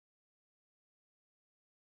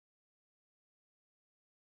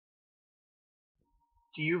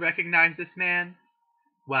Do you recognize this man?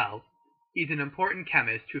 Well, he's an important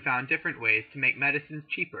chemist who found different ways to make medicines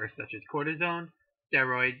cheaper, such as cortisone,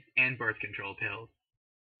 steroids, and birth control pills.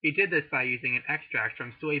 He did this by using an extract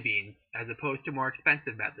from soybeans, as opposed to more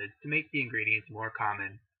expensive methods to make the ingredients more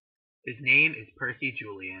common. His name is Percy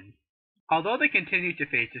Julian. Although they continued to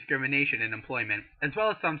face discrimination in employment, as well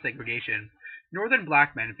as some segregation, northern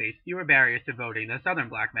black men faced fewer barriers to voting than southern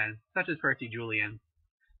black men, such as Percy Julian.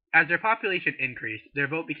 As their population increased, their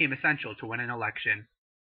vote became essential to win an election.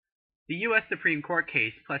 The U.S. Supreme Court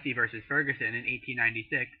case Plessy v. Ferguson in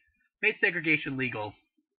 1896 made segregation legal.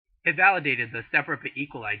 It validated the separate but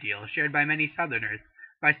equal ideal shared by many Southerners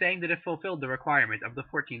by saying that it fulfilled the requirements of the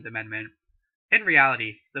 14th Amendment. In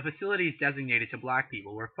reality, the facilities designated to black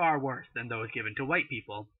people were far worse than those given to white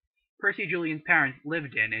people. Percy Julian's parents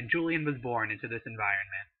lived in, and Julian was born into this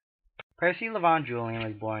environment. Percy LaVaughn Julian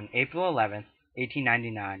was born April 11,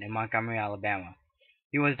 1899, in Montgomery, Alabama.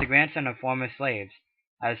 He was the grandson of former slaves.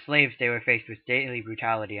 As slaves, they were faced with daily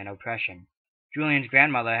brutality and oppression. Julian's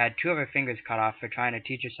grandmother had 2 of her fingers cut off for trying to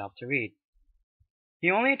teach herself to read. He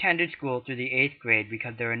only attended school through the 8th grade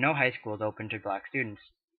because there were no high schools open to black students.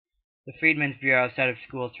 The Freedmen's Bureau set up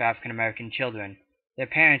schools for African American children. Their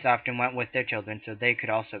parents often went with their children so they could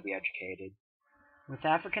also be educated. With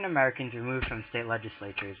African Americans removed from state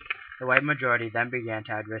legislatures, the white majority then began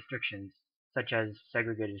to add restrictions, such as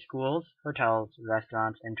segregated schools, hotels,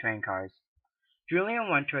 restaurants, and train cars. Julian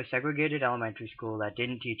went to a segregated elementary school that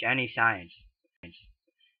didn't teach any science.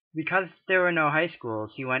 Because there were no high schools,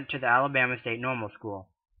 he went to the Alabama State Normal School.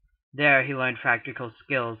 There he learned practical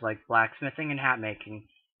skills like blacksmithing and hat making,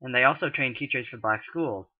 and they also trained teachers for black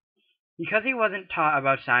schools. Because he wasn't taught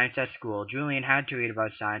about science at school, Julian had to read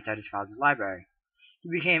about science at his father's library. He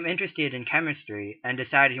became interested in chemistry and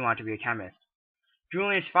decided he wanted to be a chemist.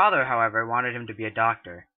 Julian's father, however, wanted him to be a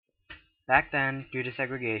doctor. Back then, due to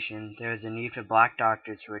segregation, there was a need for black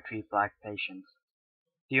doctors who would treat black patients.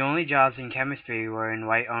 The only jobs in chemistry were in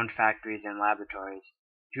white-owned factories and laboratories.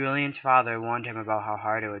 Julian's father warned him about how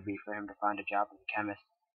hard it would be for him to find a job as a chemist,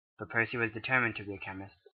 but Percy was determined to be a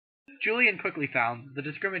chemist. Julian quickly found the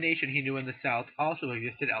discrimination he knew in the South also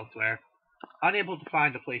existed elsewhere. Unable to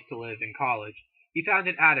find a place to live in college, he found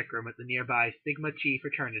an attic room at the nearby Sigma Chi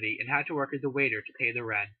fraternity and had to work as a waiter to pay the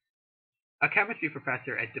rent. A chemistry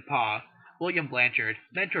professor at DePauw, William Blanchard,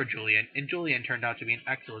 mentored Julian, and Julian turned out to be an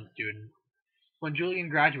excellent student. When Julian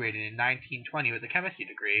graduated in 1920 with a chemistry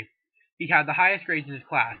degree, he had the highest grades in his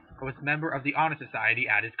class and was a member of the Honor Society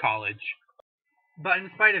at his college. But in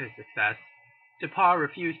spite of his success, DePauw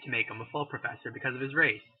refused to make him a full professor because of his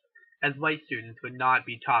race, as white students would not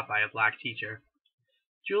be taught by a black teacher.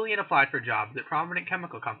 Julian applied for jobs at prominent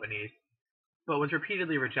chemical companies, but was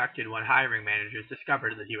repeatedly rejected when hiring managers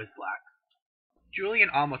discovered that he was black. Julian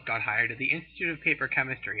almost got hired at the Institute of Paper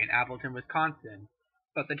Chemistry in Appleton, Wisconsin,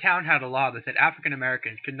 but the town had a law that said African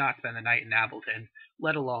Americans could not spend the night in Appleton,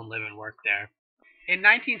 let alone live and work there. In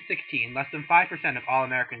 1916, less than 5% of all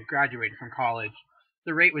Americans graduated from college.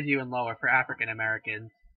 The rate was even lower for African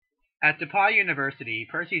Americans. At DePauw University,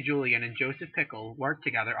 Percy Julian and Joseph Pickle worked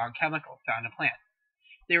together on chemicals found in plants.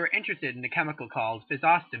 They were interested in a chemical called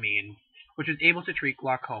physostomine, which was able to treat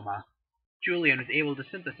glaucoma. Julian was able to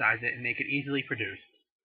synthesize it and make it easily produced.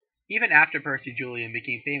 Even after Percy Julian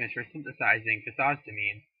became famous for synthesizing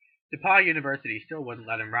physostomine, DePauw University still wouldn't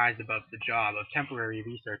let him rise above the job of temporary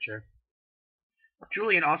researcher.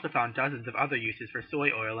 Julian also found dozens of other uses for soy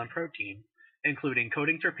oil and protein, including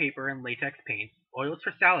coatings for paper and latex paints, oils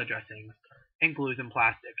for salad dressings, and glues and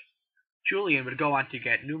plastics. Julian would go on to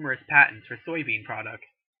get numerous patents for soybean products,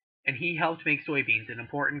 and he helped make soybeans an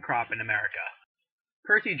important crop in America.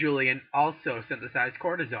 Percy Julian also synthesized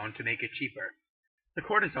cortisone to make it cheaper. The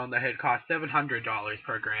cortisone that had cost $700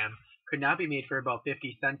 per gram could now be made for about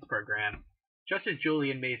 50 cents per gram. Just as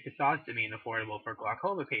Julian made physostomine affordable for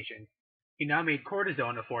glaucoma patients, he now made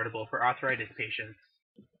cortisone affordable for arthritis patients.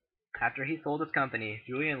 After he sold his company,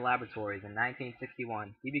 Julian Laboratories, in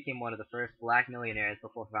 1961, he became one of the first black millionaires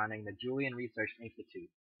before founding the Julian Research Institute,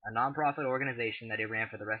 a nonprofit organization that he ran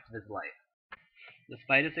for the rest of his life.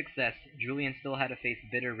 Despite his success, Julian still had to face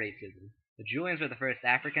bitter racism. The Julians were the first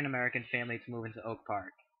African-American family to move into Oak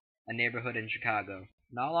Park, a neighborhood in Chicago.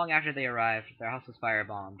 Not long after they arrived, their house was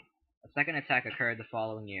firebombed. A second attack occurred the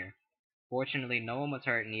following year. Fortunately, no one was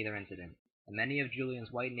hurt in either incident, and many of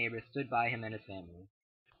Julian's white neighbors stood by him and his family.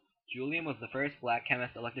 Julian was the first black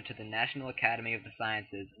chemist elected to the National Academy of the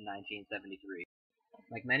Sciences in 1973.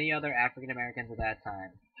 Like many other African Americans at that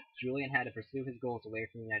time, Julian had to pursue his goals away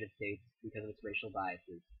from the United States because of its racial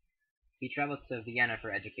biases. He traveled to Vienna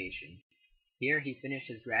for education. Here he finished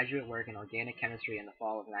his graduate work in organic chemistry in the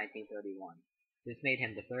fall of 1931. This made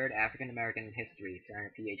him the third African American in history to earn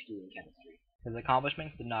a PhD in chemistry. His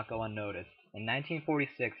accomplishments did not go unnoticed. In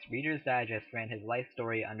 1946, Reader's Digest ran his life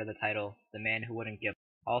story under the title The Man Who Wouldn't Give Up.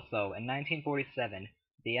 Also, in 1947,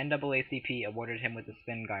 the NAACP awarded him with the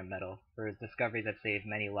Spingarn Medal for his discoveries that saved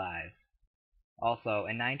many lives. Also,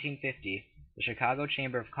 in 1950, the Chicago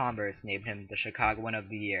Chamber of Commerce named him the Chicagoan of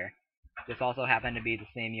the Year. This also happened to be the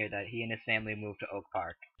same year that he and his family moved to Oak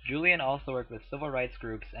Park. Julian also worked with civil rights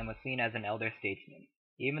groups and was seen as an elder statesman,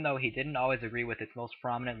 even though he didn't always agree with its most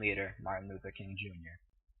prominent leader, Martin Luther King Jr.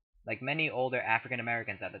 Like many older African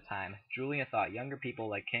Americans at the time, Julian thought younger people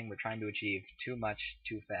like King were trying to achieve too much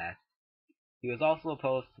too fast. He was also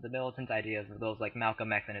opposed to the militant ideas of those like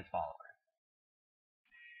Malcolm X and his followers.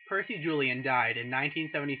 Percy Julian died in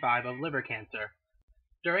 1975 of liver cancer.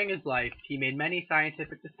 During his life, he made many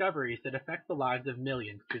scientific discoveries that affect the lives of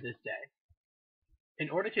millions to this day. In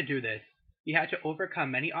order to do this, he had to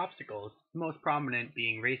overcome many obstacles, the most prominent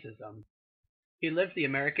being racism. He lived the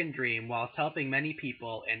American dream whilst helping many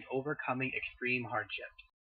people and overcoming extreme hardships.